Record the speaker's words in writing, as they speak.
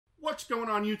What's going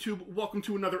on, YouTube? Welcome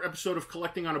to another episode of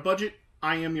Collecting on a Budget.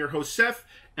 I am your host, Seth,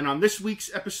 and on this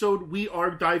week's episode, we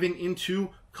are diving into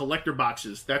collector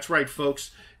boxes. That's right, folks.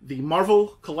 The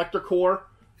Marvel Collector Core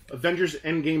Avengers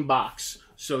Endgame box.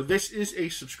 So this is a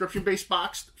subscription-based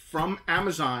box from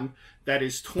Amazon that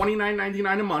is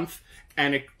 $29.99 a month,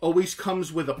 and it always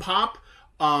comes with a pop,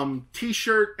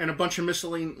 t-shirt, and a bunch of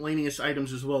miscellaneous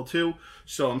items as well, too.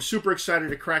 So I'm super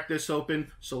excited to crack this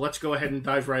open, so let's go ahead and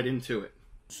dive right into it.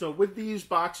 So with these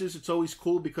boxes, it's always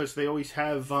cool because they always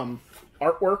have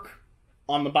artwork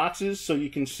on the boxes. So you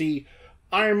can see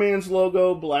Iron Man's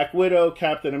logo, Black Widow,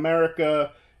 Captain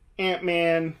America,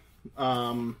 Ant-Man,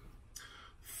 Thor,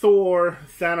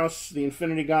 Thanos, the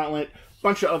Infinity Gauntlet,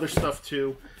 bunch of other stuff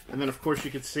too. And then of course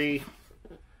you can see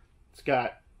it's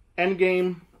got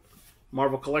Endgame,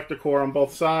 Marvel Collector Core on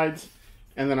both sides,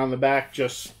 and then on the back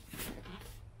just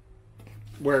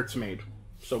where it's made.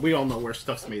 So we all know where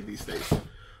stuff's made these days.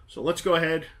 So let's go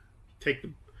ahead, take the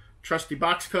trusty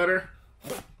box cutter,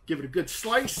 give it a good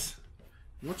slice,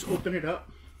 and let's open it up.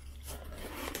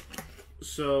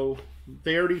 So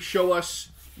they already show us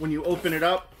when you open it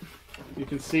up, you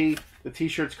can see the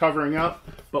t-shirt's covering up,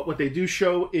 but what they do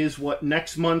show is what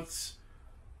next month's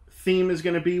theme is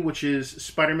going to be, which is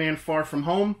Spider-Man Far From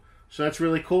Home. So that's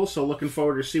really cool. So looking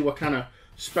forward to see what kind of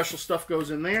special stuff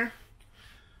goes in there.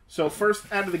 So first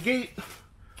out of the gate,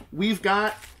 we've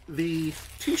got the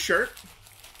t-shirt,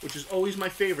 which is always my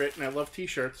favorite, and I love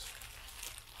t-shirts.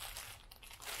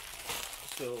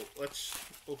 So let's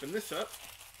open this up.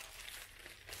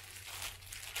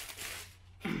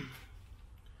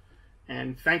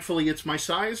 And thankfully it's my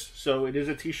size, so it is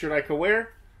a t-shirt I can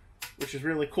wear, which is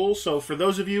really cool. So for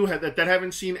those of you that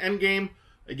haven't seen Endgame,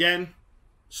 again,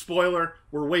 spoiler,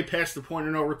 we're way past the point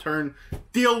of no return.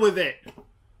 Deal with it.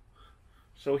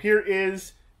 So here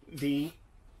is the,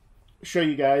 show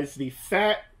you guys, the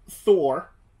fat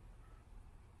Thor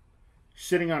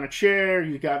sitting on a chair.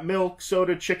 You got milk,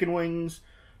 soda, chicken wings,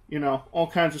 you know, all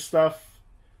kinds of stuff.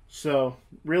 So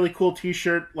really cool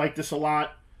t-shirt. Like this a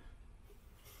lot.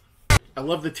 I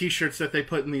love the t-shirts that they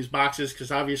put in these boxes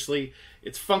because obviously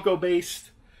it's Funko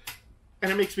based,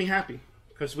 and it makes me happy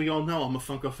because we all know I'm a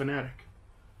Funko fanatic.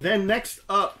 Then next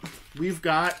up, we've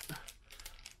got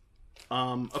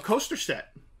a coaster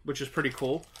set, which is pretty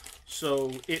cool.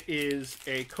 So it is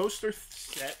a coaster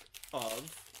set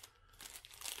of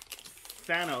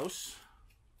Thanos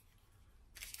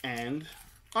and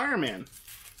Iron Man.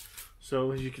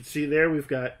 So as you can see there, we've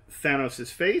got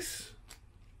Thanos' face,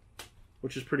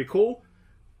 which is pretty cool.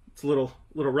 It's a little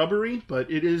rubbery, but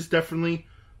it is definitely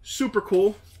super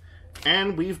cool.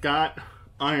 And we've got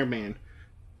Iron Man.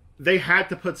 They had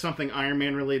to put something Iron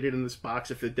Man related in this box.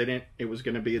 If it didn't, it was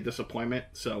going to be a disappointment.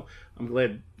 So I'm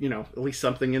glad, you know, at least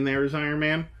something in there is Iron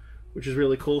Man, which is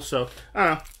really cool. So, I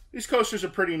don't know. These coasters are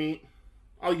pretty neat.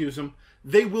 I'll use them.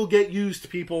 They will get used,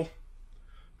 people.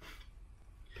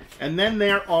 And then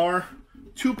there are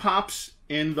two pops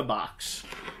in the box.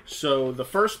 So the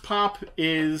first pop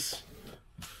is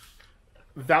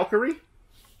Valkyrie.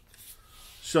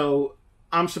 So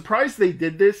I'm surprised they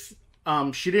did this.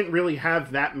 She didn't really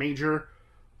have that major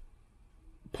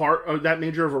part, or that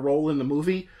major of a role in the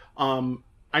movie.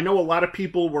 I know a lot of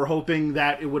people were hoping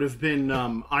that it would have been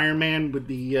Iron Man with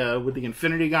the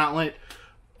Infinity Gauntlet,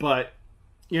 but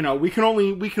you know, they can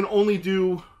only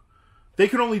do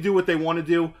what they want to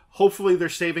do. Hopefully they're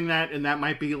saving that, and that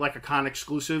might be like a con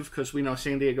exclusive because we know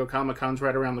San Diego Comic-Con's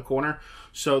right around the corner,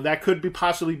 so that could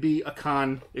possibly be a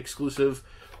con exclusive,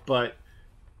 but.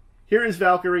 Here is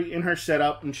Valkyrie in her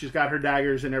setup, and she's got her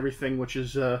daggers and everything, which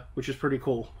is pretty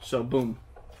cool. So, boom.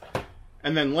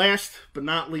 And then last but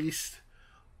not least,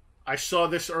 I saw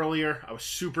this earlier. I was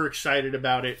super excited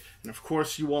about it. And of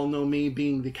course, you all know me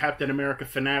being the Captain America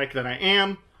fanatic that I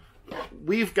am.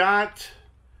 We've got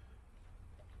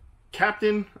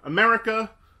Captain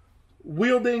America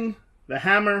wielding the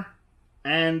hammer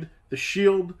and the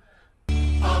shield.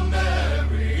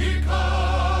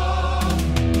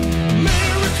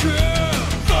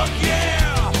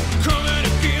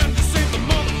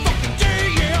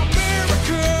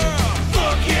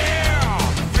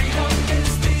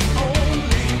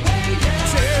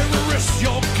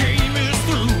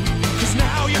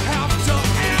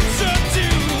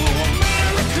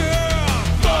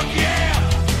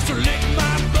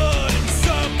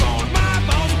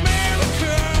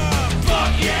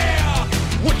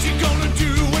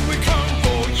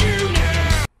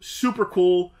 Super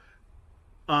cool.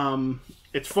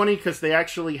 It's funny because they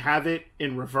actually have it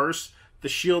in reverse. The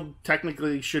shield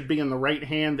technically should be in the right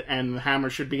hand and the hammer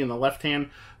should be in the left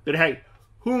hand. But hey,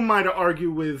 who am I to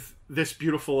argue with this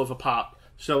beautiful of a pop?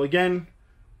 So again,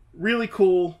 really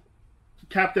cool.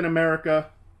 Captain America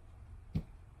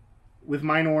with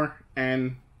Minor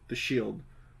and the Shield.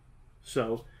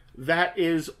 So that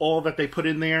is all that they put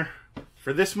in there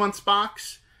for this month's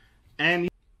box. And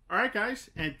alright guys,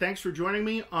 and thanks for joining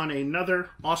me on another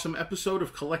awesome episode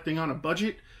of Collecting on a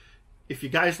Budget. If you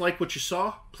guys like what you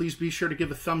saw, please be sure to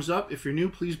give a thumbs up. If you're new,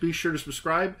 please be sure to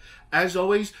subscribe. As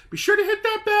always, be sure to hit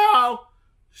that bell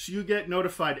so you get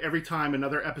notified every time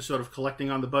another episode of Collecting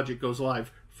on the Budget goes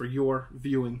live for your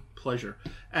viewing pleasure.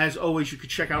 As always, you can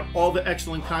check out all the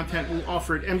excellent content we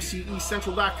offer at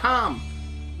mcecentral.com.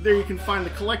 There you can find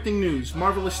the collecting news,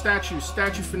 Marvelous Statues,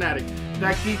 Statue Fanatic,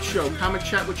 That Geek Show, Comic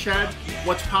Chat with Chad,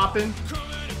 What's Poppin',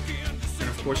 and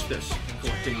of course this,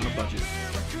 Collecting on a Budget.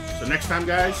 So next time,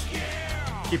 guys,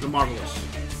 keep it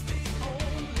marvelous.